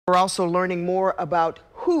We're also learning more about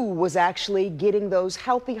who was actually getting those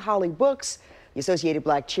Healthy Holly books. The Associated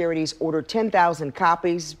Black Charities ordered 10,000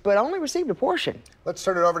 copies, but only received a portion. Let's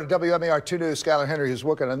turn it over to WMAR 2 News' Skylar Henry, who's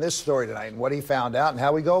working on this story tonight and what he found out and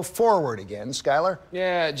how we go forward again. Skylar?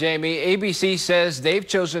 Yeah, Jamie, ABC says they've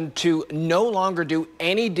chosen to no longer do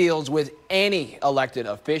any deals with any elected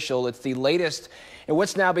official. It's the latest in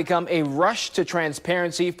what's now become a rush to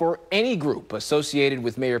transparency for any group associated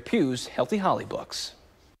with Mayor Pugh's Healthy Holly books.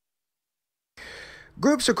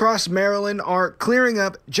 Groups across Maryland are clearing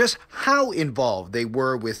up just how involved they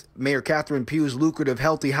were with Mayor Catherine Pugh's lucrative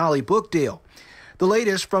Healthy Holly book deal. The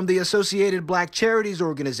latest from the Associated Black Charities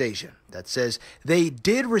organization that says they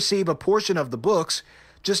did receive a portion of the books,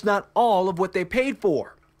 just not all of what they paid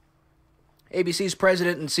for. ABC's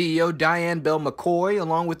president and CEO Diane Bell McCoy,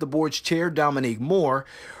 along with the board's chair Dominique Moore,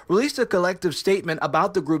 released a collective statement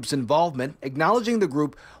about the group's involvement, acknowledging the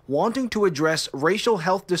group wanting to address racial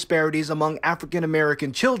health disparities among African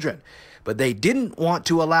American children, but they didn't want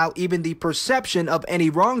to allow even the perception of any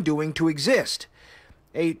wrongdoing to exist.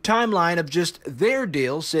 A timeline of just their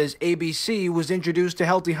deal says ABC was introduced to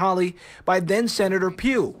Healthy Holly by then-Senator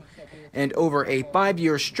Pugh. And over a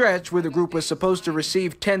 5-year stretch where the group was supposed to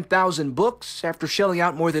receive 10,000 books after shelling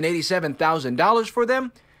out more than $87,000 for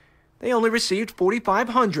them, they only received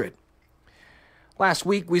 4,500. Last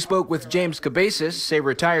week, we spoke with James Cabezas, a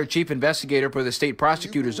retired chief investigator for the state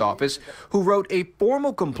prosecutor's office, who wrote a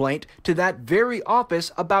formal complaint to that very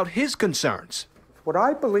office about his concerns. What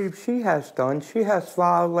I believe she has done, she has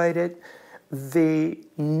violated the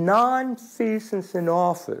non-feasance in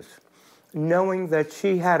office, knowing that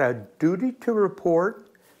she had a duty to report.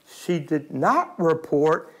 She did not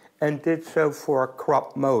report and did so for a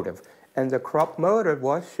corrupt motive. And the corrupt motive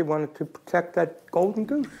was she wanted to protect that golden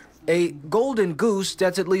goose. A golden goose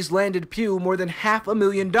that's at least landed Pugh more than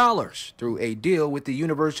 $500,000 through a deal with the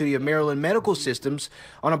University of Maryland Medical Systems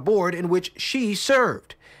on a board in which she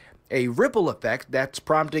served. A ripple effect that's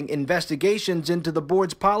prompting investigations into the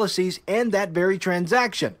board's policies and that very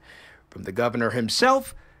transaction, from the governor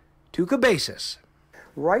himself to Cabezas.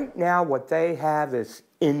 Right now, what they have is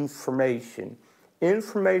information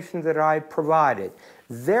that I provided.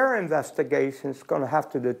 Their investigation is going to have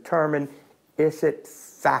to determine, is it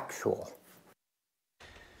factual?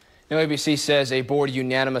 Now, ABC says a board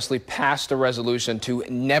unanimously passed a resolution to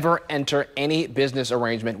never enter any business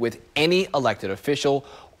arrangement with any elected official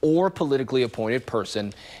or politically appointed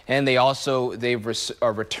person, and they've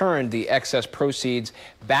returned the excess proceeds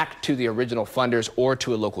back to the original funders or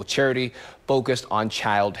to a local charity focused on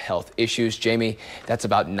child health issues. Jamie, that's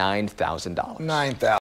about $9,000. $9,000.